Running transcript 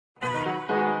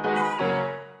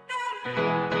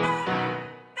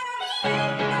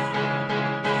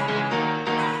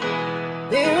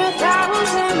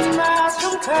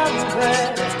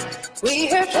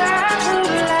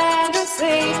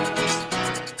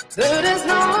But as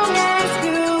long as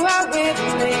you are with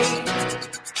me,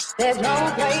 there's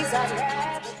no place I'd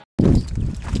rather.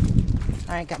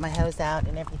 Alright, got my hose out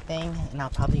and everything, and I'll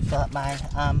probably fill up my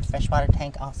freshwater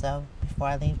tank also before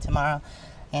I leave tomorrow.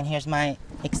 And here's my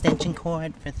extension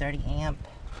cord for 30 amp.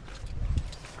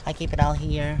 I keep it all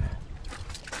here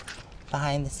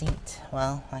behind the seat.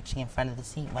 Well, actually in front of the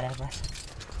seat, whatever.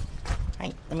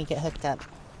 Alright, let me get hooked up.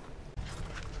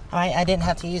 Alright, I didn't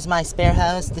have to use my spare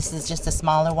hose. This is just a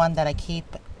smaller one that I keep.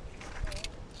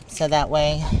 So that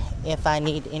way, if I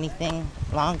need anything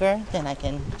longer, then I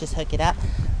can just hook it up.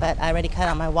 But I already cut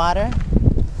out my water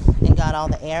and got all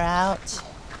the air out.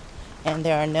 And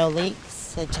there are no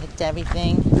leaks. I checked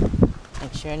everything.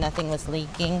 Make sure nothing was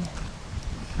leaking.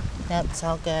 Nope, it's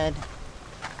all good.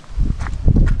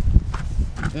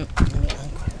 Let me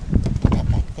put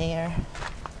that back there.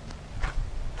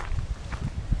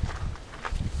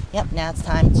 Yep, now it's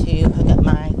time to hook up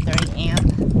my 30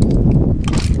 amp.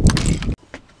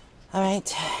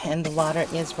 Alright, and the water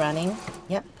is running.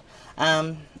 Yep.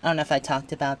 I don't know if I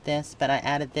talked about this, but I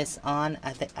added this on.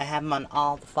 I have them on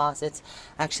all the faucets.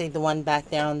 Actually, the one back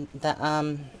there on the, I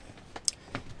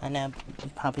know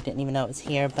you probably didn't even know it was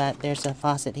here, but there's a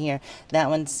faucet here. That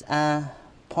one's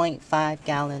 0.5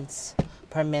 gallons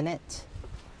per minute.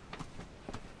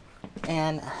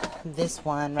 And this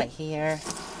one right here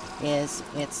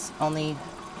it's only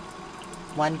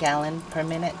 1 gallon per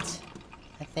minute,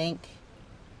 I think.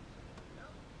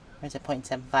 Or is it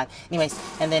 0.75? Anyways,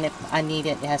 and then if I need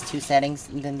it, it has two settings.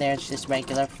 And then there's just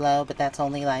regular flow, but that's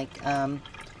only like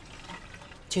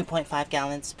 2.5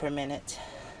 gallons per minute.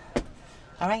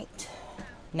 Alright,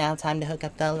 now time to hook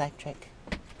up the electric.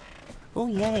 Oh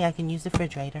yay, I can use the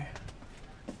refrigerator.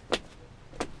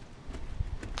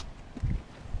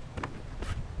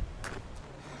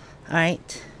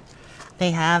 Alright,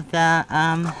 they have the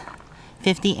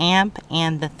 50 amp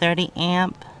and the 30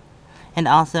 amp and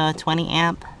also a 20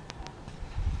 amp.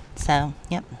 So,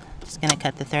 yep, just gonna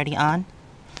cut the 30 on,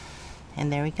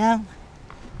 and there we go.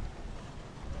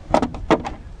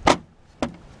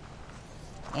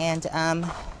 And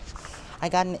I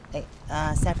got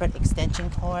a separate extension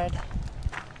cord,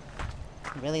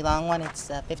 a really long one.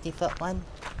 It's a 50-foot one.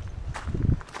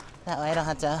 That way I don't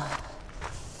have to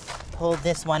pull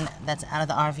this one that's out of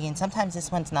the RV, and sometimes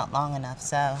this one's not long enough.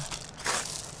 So,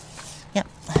 yep.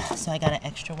 So I got an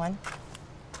extra one.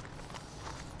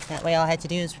 That way all I had to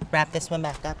do is wrap this one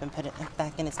back up and put it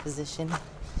back in its position.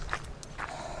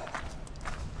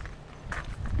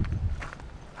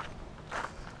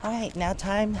 Alright, now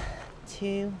time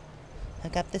to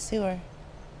hook up the sewer.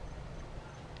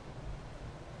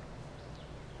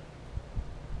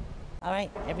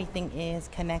 Alright, everything is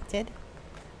connected.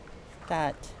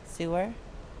 Got sewer,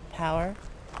 power,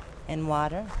 and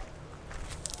water.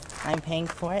 I'm paying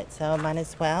for it, so might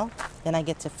as well. Then I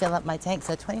get to fill up my tank,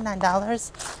 so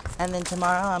 $29. And then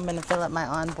tomorrow I'm going to fill up my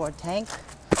onboard tank.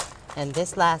 And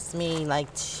this lasts me like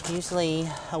usually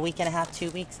a week and a half, 2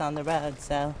 weeks on the road.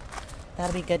 So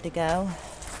that'll be good to go.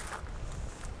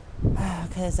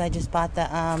 Because I just bought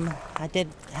the, I did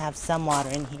have some water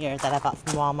in here that I bought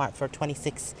from Walmart for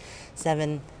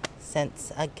 27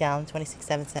 cents a gallon.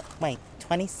 27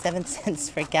 cents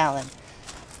per gallon.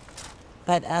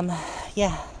 But,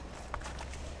 yeah.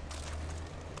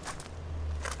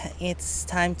 It's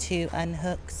time to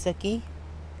unhook Sookie.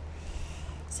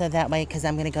 So that way, because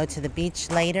I'm going to go to the beach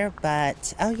later.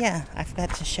 But, oh yeah, I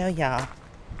forgot to show y'all.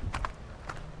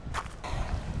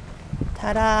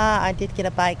 Ta-da! I did get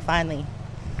a bike finally.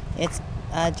 It's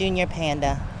a junior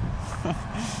Panda.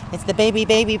 It's the baby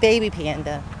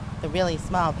Panda. The really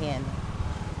small Panda.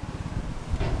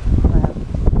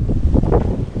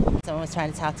 Someone was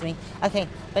trying to talk to me. Okay,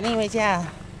 but anyways, yeah.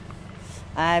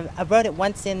 I rode it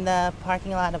once in the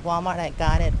parking lot of Walmart. I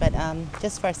got it, but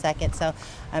just for a second. So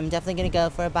I'm definitely going to go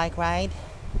for a bike ride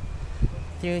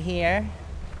through here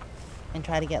and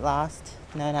try to get lost.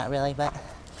 No, not really, but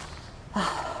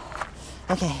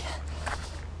okay.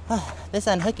 Oh, this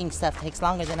unhooking stuff takes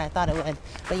longer than I thought it would.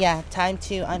 But yeah, time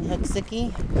to unhook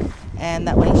Sookie, and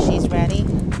that way she's ready.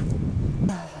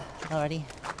 Lordy.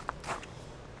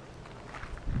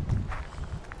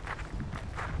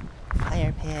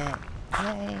 Fire pit.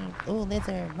 Yay. Ooh,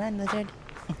 lizard. Run, lizard.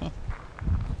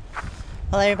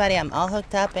 Well, everybody, I'm all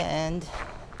hooked up, and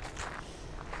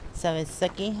so is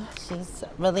Sookie. She's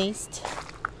released.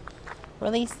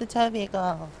 Release the tow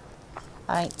vehicle.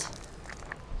 Alright.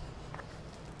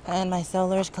 And my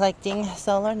solar is collecting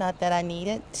solar. Not that I need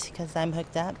it, because I'm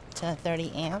hooked up to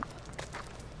 30 amp.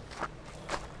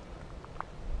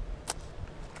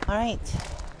 Alright.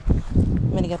 I'm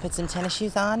going to go put some tennis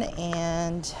shoes on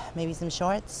and maybe some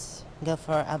shorts. Go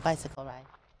for a bicycle ride.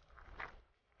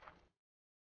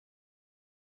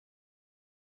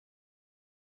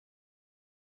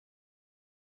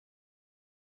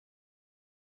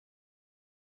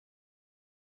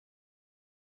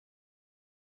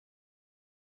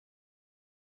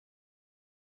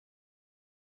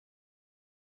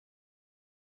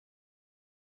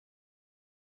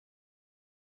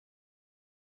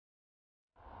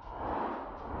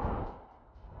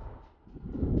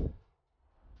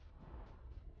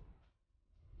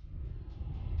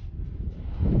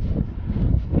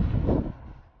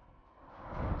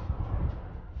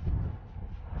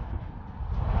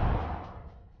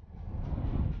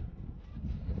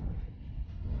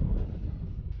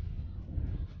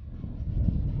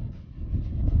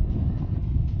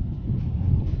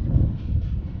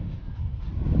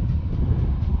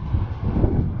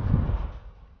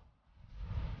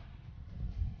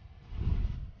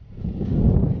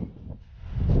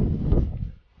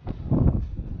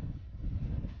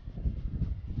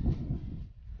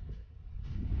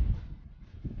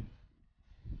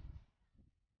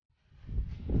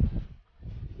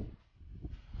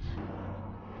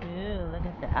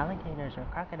 alligators or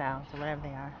crocodiles or whatever they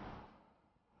are.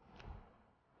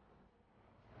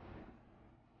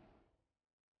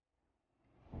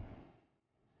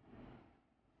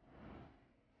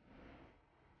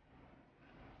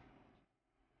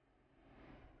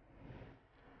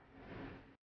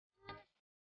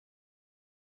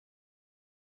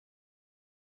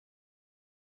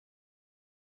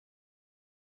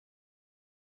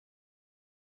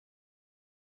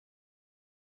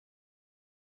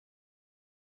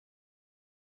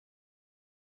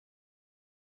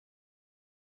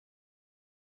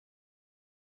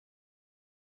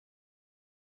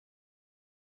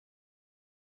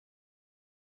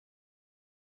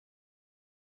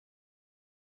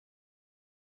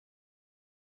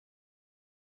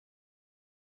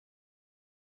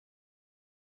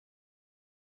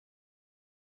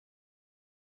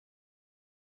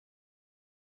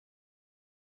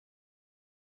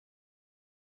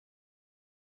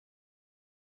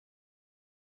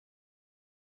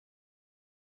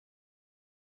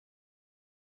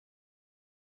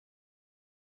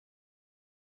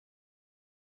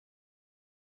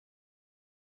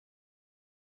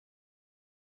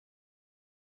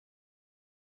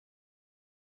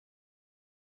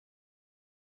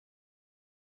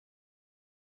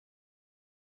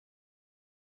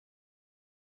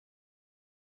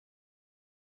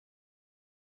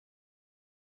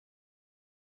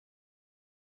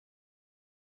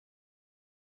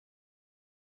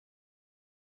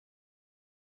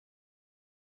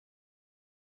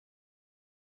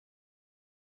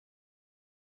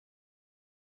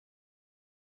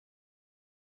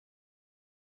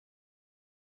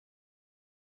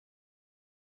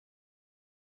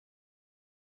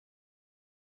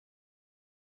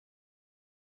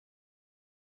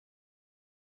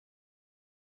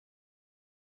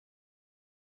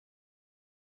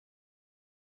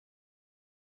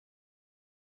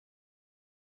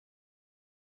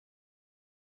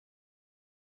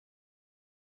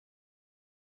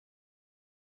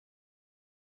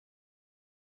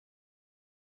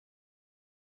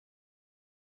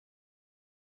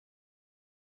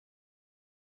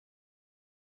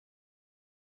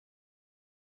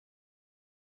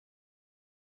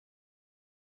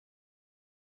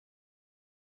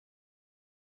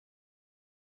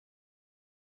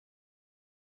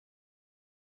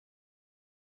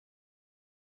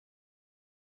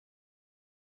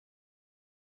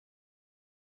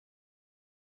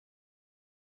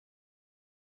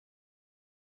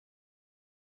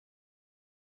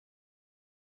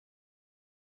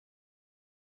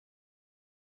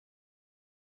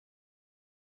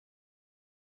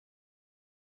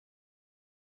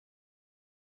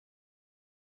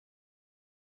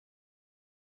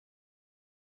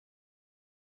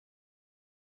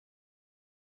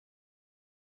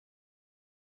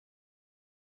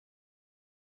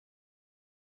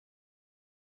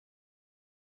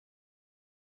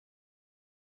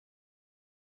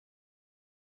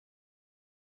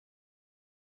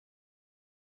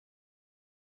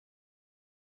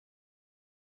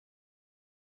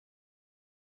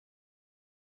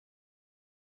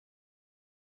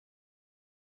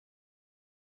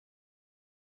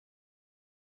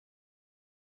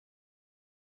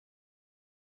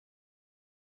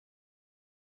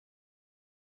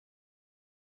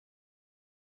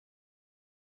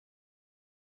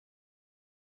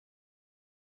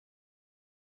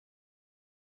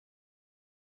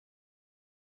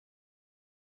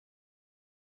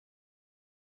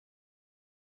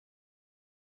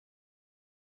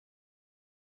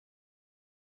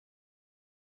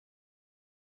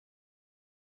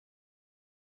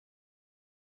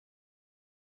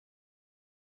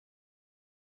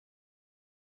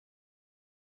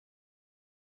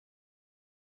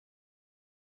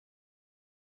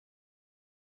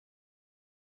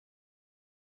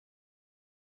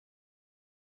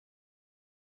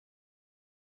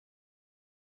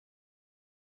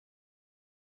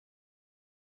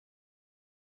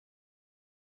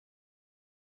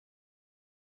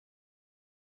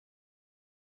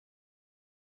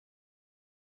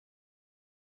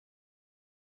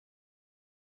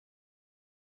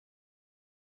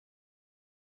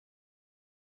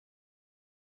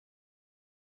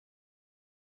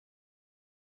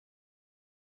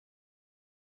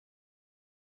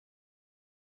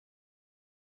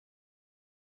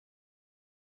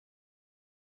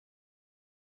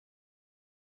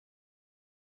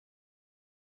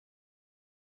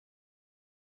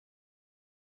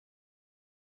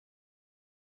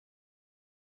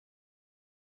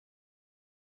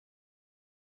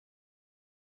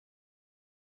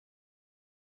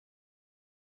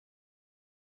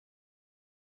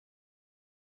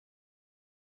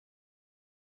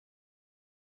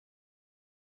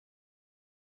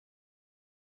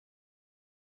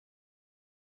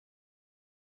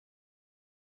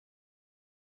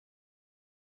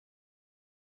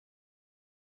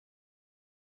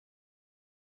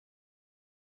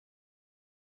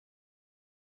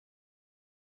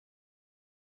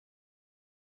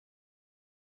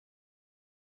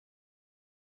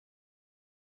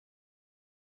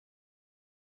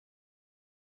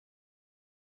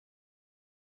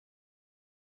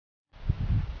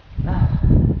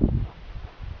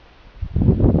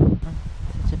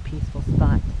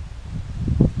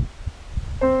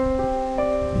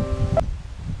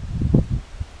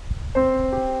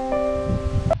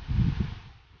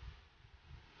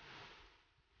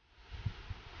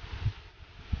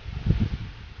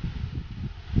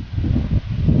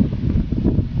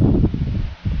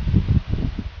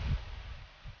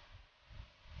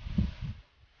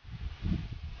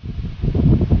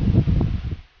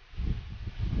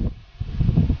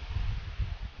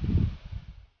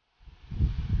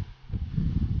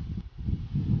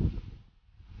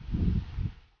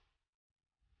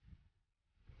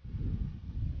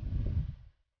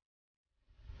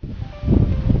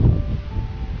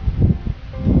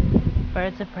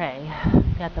 Birds of prey.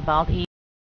 Got the bald eagle.